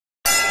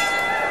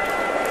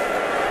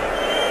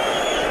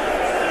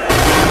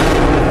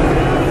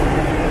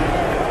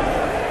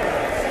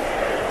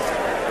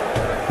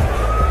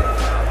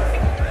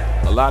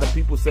lot of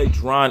people say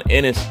Jaron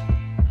Ennis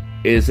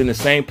is in the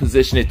same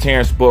position that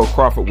Terrence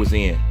Crawford was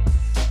in.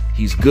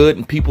 He's good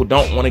and people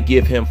don't want to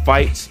give him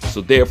fights,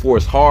 so therefore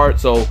it's hard.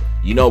 So,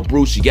 you know,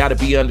 Bruce, you got to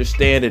be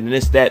understanding and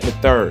this, that, and the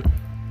third.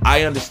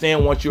 I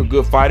understand once you're a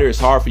good fighter, it's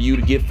hard for you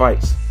to get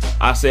fights.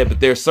 I said, but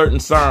there are certain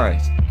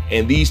signs,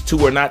 and these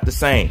two are not the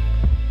same.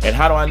 And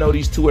how do I know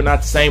these two are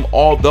not the same?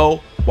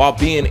 Although, while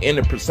being in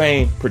the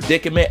same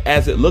predicament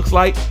as it looks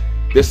like,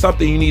 there's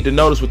something you need to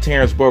notice with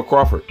Terrence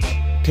Crawford.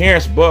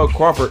 Terrence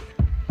Crawford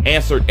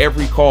answered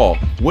every call.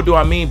 What do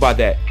I mean by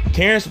that?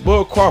 Terrence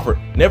Crawford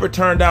never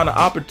turned down the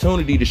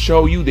opportunity to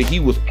show you that he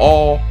was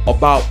all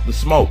about the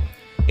smoke.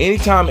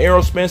 Anytime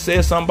Errol Spence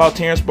says something about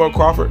Terrence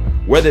Crawford,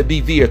 whether it be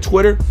via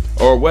Twitter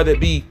or whether it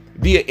be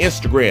via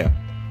Instagram,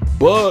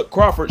 Bud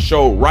Crawford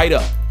showed right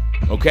up.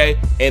 Okay?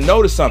 And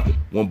notice something.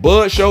 When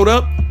Bud showed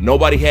up,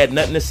 nobody had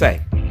nothing to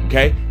say.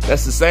 Okay?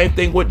 That's the same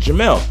thing with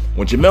Jamel.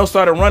 When Jamel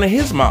started running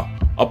his mouth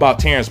about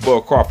Terrence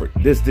Crawford,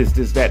 this,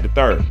 that, the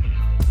third.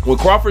 When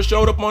Crawford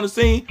showed up on the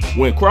scene,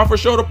 when Crawford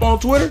showed up on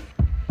Twitter,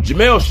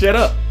 Jamel shut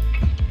up.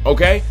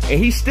 Okay? And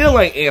he still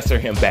ain't answer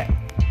him back.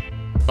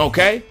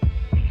 Okay?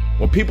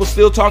 When people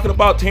still talking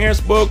about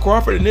Terrence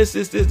Crawford and this,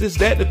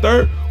 that, the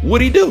third,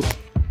 what'd he do?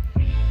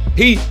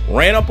 He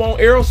ran up on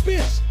Errol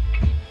Spence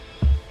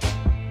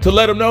to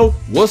let him know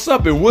what's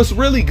up and what's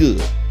really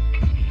good.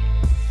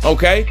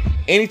 Okay?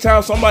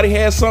 Anytime somebody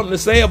has something to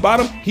say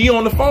about him, he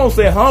on the phone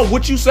saying, huh,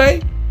 what you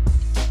say?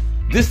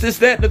 This,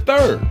 that, the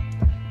third.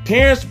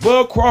 Terrence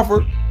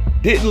Crawford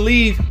didn't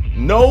leave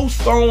no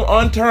stone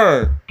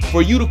unturned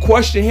for you to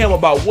question him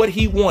about what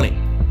he wanted.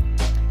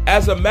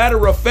 As a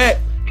matter of fact,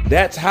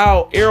 that's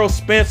how Errol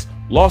Spence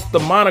lost the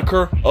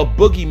moniker of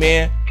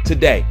Boogeyman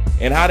today.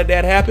 And how did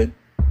that happen?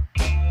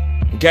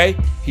 Okay,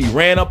 he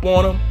ran up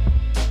on him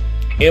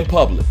in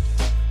public.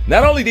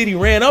 Not only did he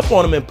ran up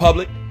on him in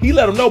public, he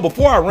let him know,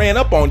 before I ran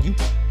up on you,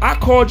 I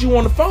called you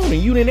on the phone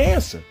and you didn't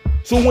answer.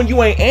 So when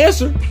you ain't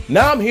answer,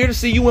 now I'm here to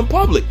see you in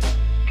public.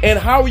 And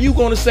how are you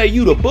going to say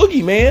you the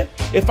boogeyman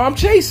if I'm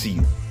chasing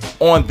you?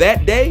 On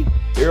that day,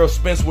 Errol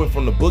Spence went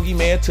from the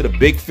boogeyman to the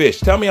big fish.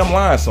 Tell me I'm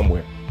lying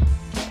somewhere.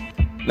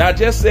 Now, I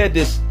just said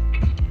this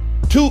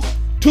two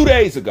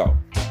days ago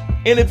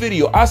in a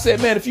video. I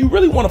said, man, if you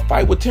really want to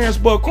fight with Terrence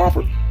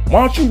Crawford,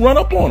 why don't you run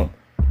up on him?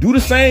 Do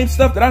the same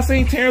stuff that I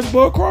seen Terrence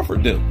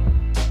Crawford do.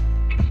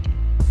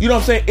 You know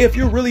what I'm saying? If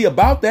you're really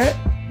about that,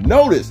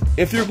 notice,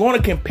 if you're going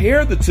to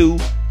compare the two,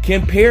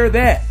 compare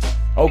that.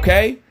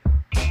 Okay?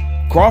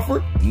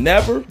 Crawford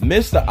never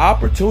missed the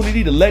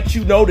opportunity to let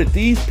you know that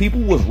these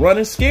people was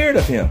running scared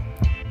of him.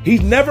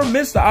 He's never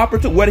missed the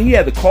opportunity, whether he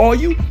had to call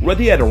you,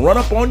 whether he had to run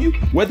up on you,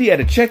 whether he had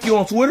to check you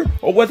on Twitter,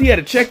 or whether he had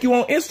to check you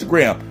on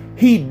Instagram.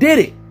 He did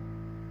it.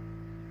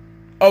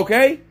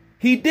 Okay?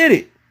 He did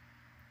it.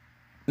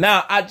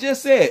 Now, I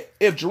just said,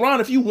 if you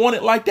want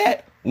it like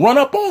that, run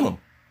up on him.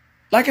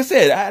 Like I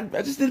said,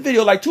 I just did a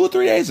video like 2 or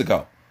 3 days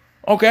ago.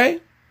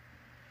 Okay?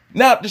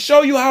 Now, to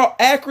show you how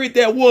accurate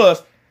that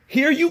was,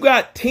 here you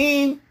got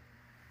Team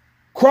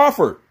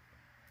Crawford.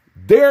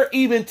 They're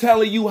even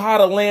telling you how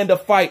to land a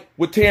fight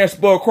with Terrence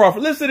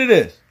Crawford. Listen to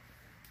this.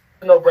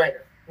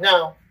 No-brainer.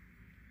 Now,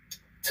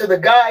 to the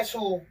guys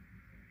who,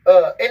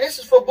 and this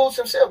is for Boots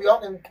himself, y'all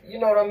can, you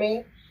know what I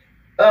mean?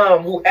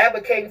 Who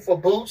advocating for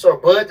Boots or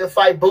Bud to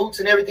fight Boots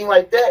and everything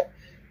like that.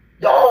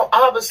 Y'all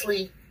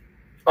obviously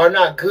are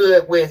not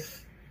good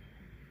with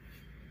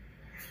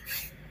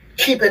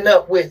keeping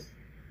up with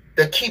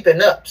the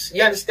keeping ups.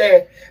 You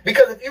understand?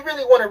 Because if you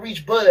really want to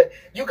reach Bud,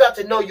 you got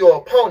to know your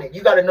opponent.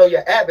 You got to know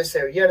your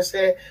adversary. You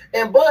understand?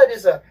 And Bud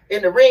is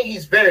in the ring,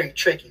 he's very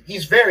tricky.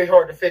 He's very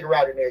hard to figure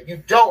out in there.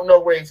 You don't know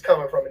where he's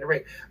coming from in the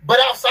ring. But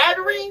outside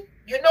the ring,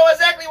 you know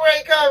exactly where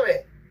he's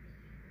coming.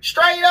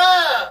 Straight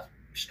up.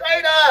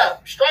 Straight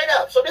up. Straight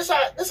up. So this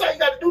how you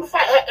got to do the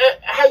fight.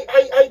 How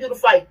you do the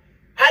fight?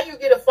 How you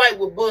get a fight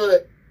with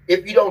Bud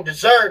if you don't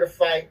deserve the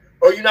fight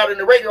or you're not in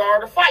the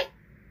radar of the fight?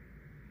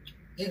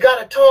 You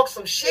got to talk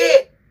some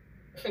shit.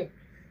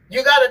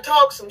 You got to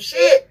talk some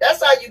shit.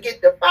 That's how you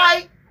get the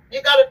fight.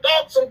 You got to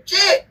talk some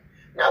shit.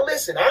 Now,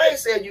 listen, I ain't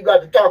saying you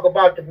got to talk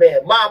about the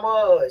man,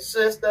 mama or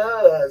sister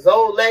or his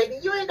old lady.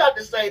 You ain't got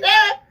to say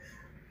that.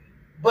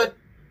 But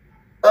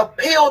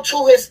appeal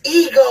to his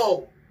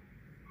ego.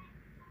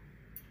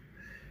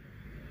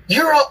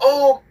 You're an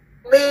old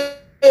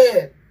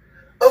man.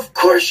 Of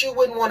course you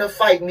wouldn't want to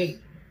fight me.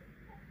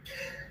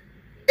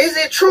 Is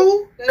it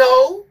true?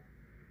 No.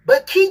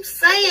 But keep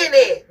saying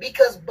it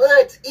because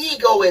Bud's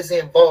ego is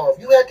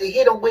involved. You have to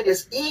hit him with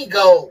his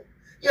ego.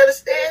 You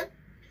understand?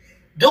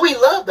 Do we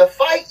love the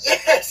fight?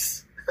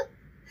 Yes.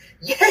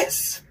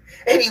 Yes.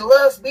 And he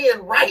loves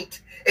being right.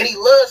 And he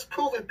loves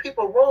proving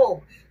people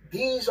wrong.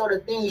 These are the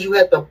things you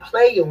have to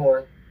play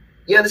on.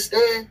 You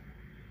understand?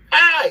 All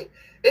right.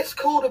 It's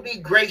cool to be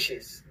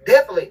gracious.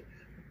 Definitely.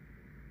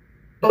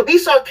 But be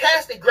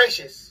sarcastic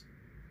gracious.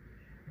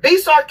 Be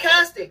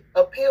sarcastic.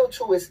 Appeal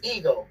to his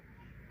ego.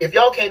 If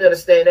y'all can't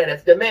understand that,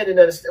 if the man didn't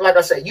understand, like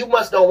I said, you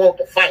must don't want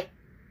to fight.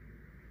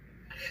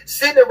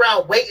 Sitting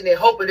around waiting and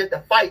hoping that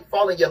the fight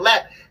fall in your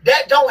lap,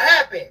 that don't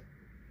happen.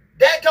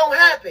 That don't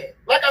happen.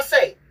 Like I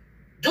say,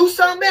 Do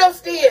something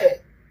else then.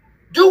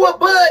 Do what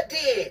Bud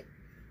did.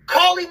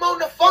 Call him on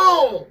the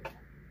phone.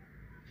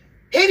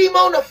 Hit him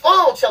on the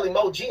phone. Tell him,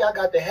 OG, I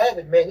got to have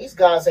it, man. These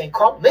guys ain't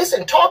crawling.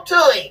 Listen, talk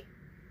to him.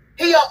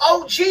 He a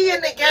OG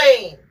in the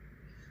game.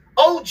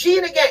 OG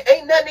in the game.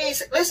 Ain't nothing.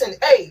 Listen,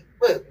 hey,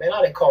 look, man,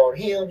 I done called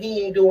him.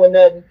 He ain't doing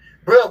nothing.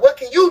 Bro, what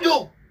can you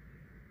do?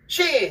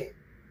 Shit.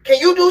 Can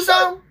you do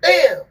something?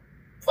 Damn.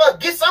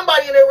 Fuck, get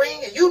somebody in the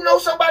ring. And you know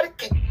somebody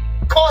can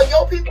call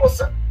your people or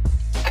something.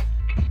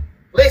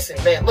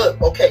 Listen, man,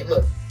 look. Okay,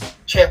 look.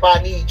 Champ,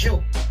 I need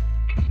you.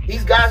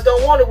 These guys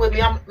don't want it with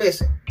me.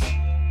 Listen.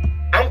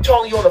 I'm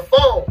telling you on the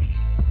phone.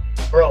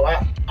 Bro,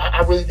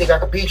 I really think I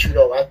could beat you,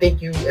 though. I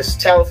think you, as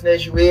talented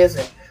as you is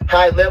and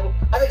high level,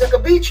 I think I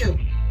could beat you.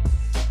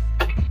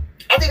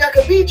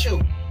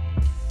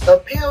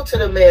 Appeal to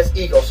the man's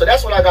ego. So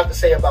that's what I got to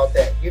say about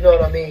that. You know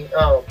what I mean?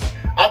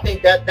 I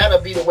think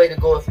that'll be the way to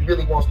go if he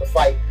really wants to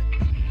fight.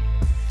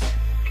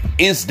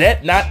 Is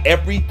that not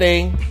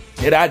everything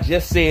that I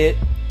just said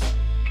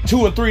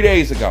 2 and 3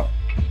 days ago?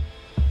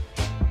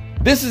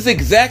 This is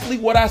exactly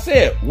what I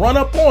said. Run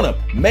up on him.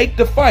 Make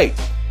the fight.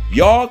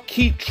 Y'all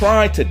keep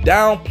trying to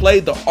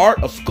downplay the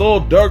art of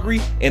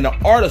skullduggery, and the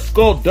art of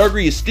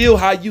skullduggery is still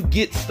how you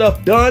get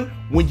stuff done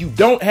when you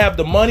don't have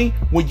the money,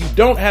 when you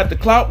don't have the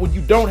clout, when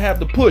you don't have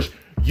the push.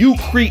 You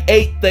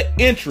create the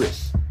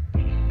interest.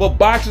 But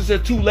boxers are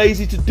too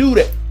lazy to do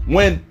that.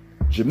 When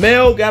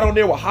Jamel got on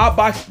there with hot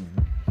box,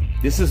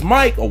 this is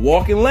Mike, a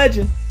walking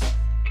legend.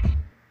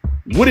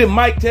 What did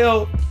Mike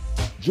tell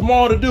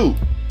Jamal to do?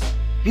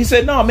 He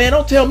said, no, man,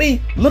 don't tell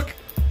me. Look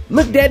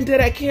dead into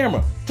that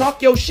camera.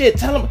 Talk your shit.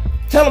 Tell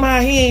him how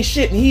he ain't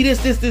shit and he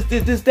this,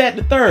 that, and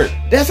the third.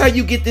 That's how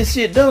you get this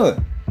shit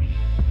done.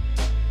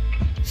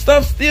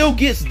 Stuff still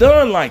gets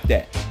done like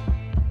that.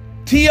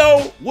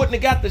 T.O. wouldn't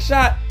have got the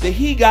shot that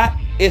he got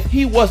if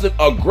he wasn't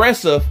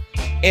aggressive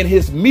in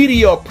his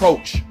media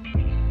approach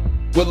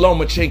with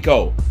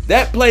Lomachenko.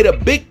 That played a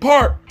big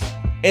part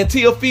in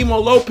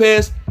Teofimo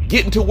Lopez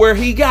getting to where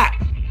he got.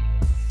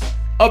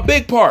 A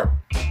big part.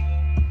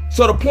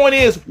 So the point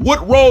is,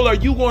 what role are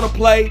you going to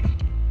play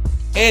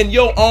in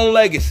your own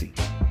legacy?